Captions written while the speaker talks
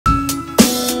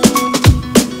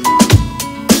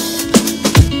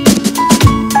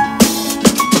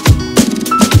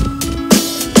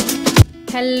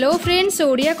Hello friends,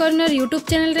 Odia corner YouTube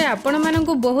channel रे आपण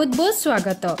मानकु बहुत बहुत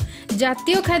स्वागत।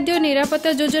 जातीय खाद्य निरापत्ता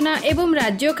योजना एवं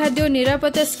राज्य खाद्य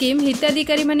निरापत्ता स्कीम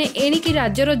हिताधिकारी माने एणिकी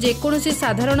राज्यर जेकोसी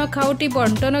साधारण खाउटी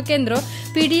बंटन केन्द्र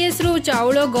पीडीएस रु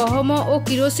चाउल गहम और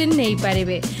किरोसिन नहीं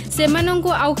पारिबे। सेमानंकु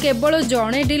आउ केवल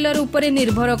जणे डीलर उपरे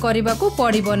निर्भर करिबाकू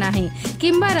पड़िबो नाही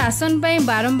किंबा राशन पई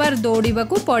बारंबार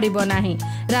दौड़िबाकू पड़िबो नाही।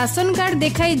 राशन कार्ड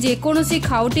देखाई जेकोसी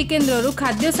खाउटी केन्द्र रु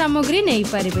खाद्य सामग्री नहीं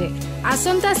पारिबे।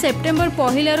 आसंता सेप्टेम्बर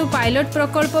पहिलारू पायलट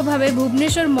प्रकल्प भावे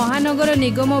भुवनेश्वर महानगर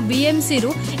निगम बीएमसी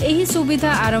रु एही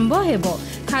सुविधा आरंभ हेबो।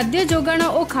 खाद्य जोगाण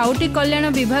और खाउटी कल्याण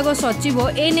विभाग सचिव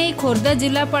एने खोर्धा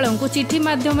जिलापाल को चिठी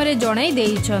माध्यम जणाई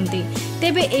देइछंती।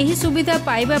 तेबे एही सुविधा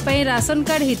पाइबा पई राशन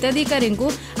कार्ड हिताधिकारी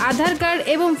को आधार कार्ड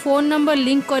एवं फोन नंबर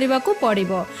लिंक करने को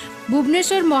पड़िबो।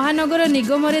 भुवनेश्वर महानगर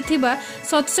निगम रे थिबा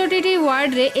 67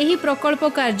 वार्ड रे एही प्रकल्प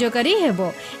कार्यकारी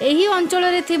हेबो। एही अंचल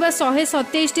रे थिबा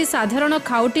 127 टी साधारण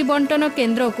खाउटी बंटन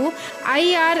केन्द्र को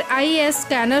IRIS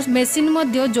स्कैनर मेसिन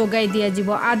मध्य जोगाई दिया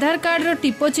जिवो। आधार कार्ड रो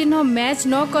टिप चिन्ह मैच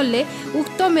न कले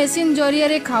उक्त मेसिन जरिया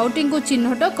रे खाउटी को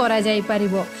चिन्हट करा जाई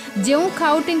परिबो। जेउ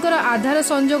खाउटी को आधार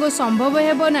संजोग संभव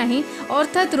हेबो नाही,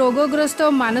 अर्थात रोगग्रस्त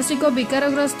मानसिक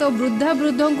विकारग्रस्त वृद्धा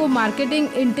वृद्धों को मार्केटिंग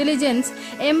इंटेलिजेंस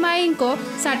MI को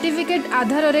सर्टिफिकेट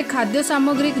आधार रे खाद्य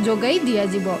सामग्री जोगाई दिया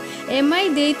जिवो। MI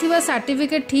देइथिबा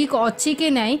सर्टिफिकेट ठीक अछि कि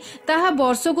नाही ताहा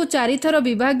वर्ष को 4 थर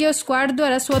विभागीय स्क्वाड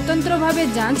द्वारा स्वतंत्र भावे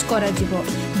जांच करा जिवो।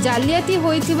 जालियाती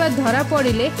होइथिबा धरा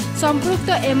पड़िले संपृक्त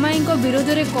MI को विरोध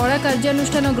रे कड़ा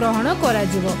कार्यानुष्ठान ग्रहण करा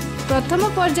जिवो। प्रथम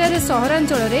पर्यायर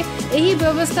सहरांचल रे एही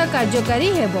व्यवस्था कार्यकारी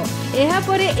हेबो। एहा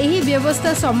परे एही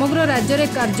व्यवस्था समग्र राज्य रे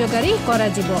कार्यकारी करा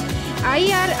जिवो।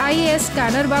 IRIS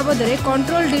स्कैनर बाबद रे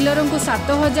कंट्रोल डीलर को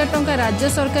 7,000 टंका राज्य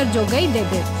सरकार जोगाई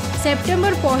देबे।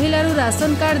 सेप्टेम्बर पहिलारू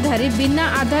राशन कार्ड धारी बिना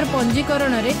आधार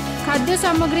पंजीकरण रे खाद्य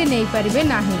सामग्री नहीं पारिबे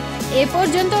नाही।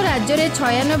 एपर्यंत राज्य रे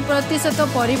 96%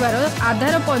 परिवार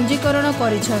आधार पंजीकरण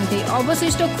करिसंती।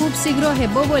 अवशिष्ट खूब शीघ्र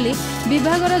हेबो बोली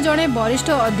विभागर जणे वरिष्ठ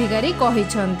अधिकारी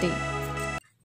कहिसंती।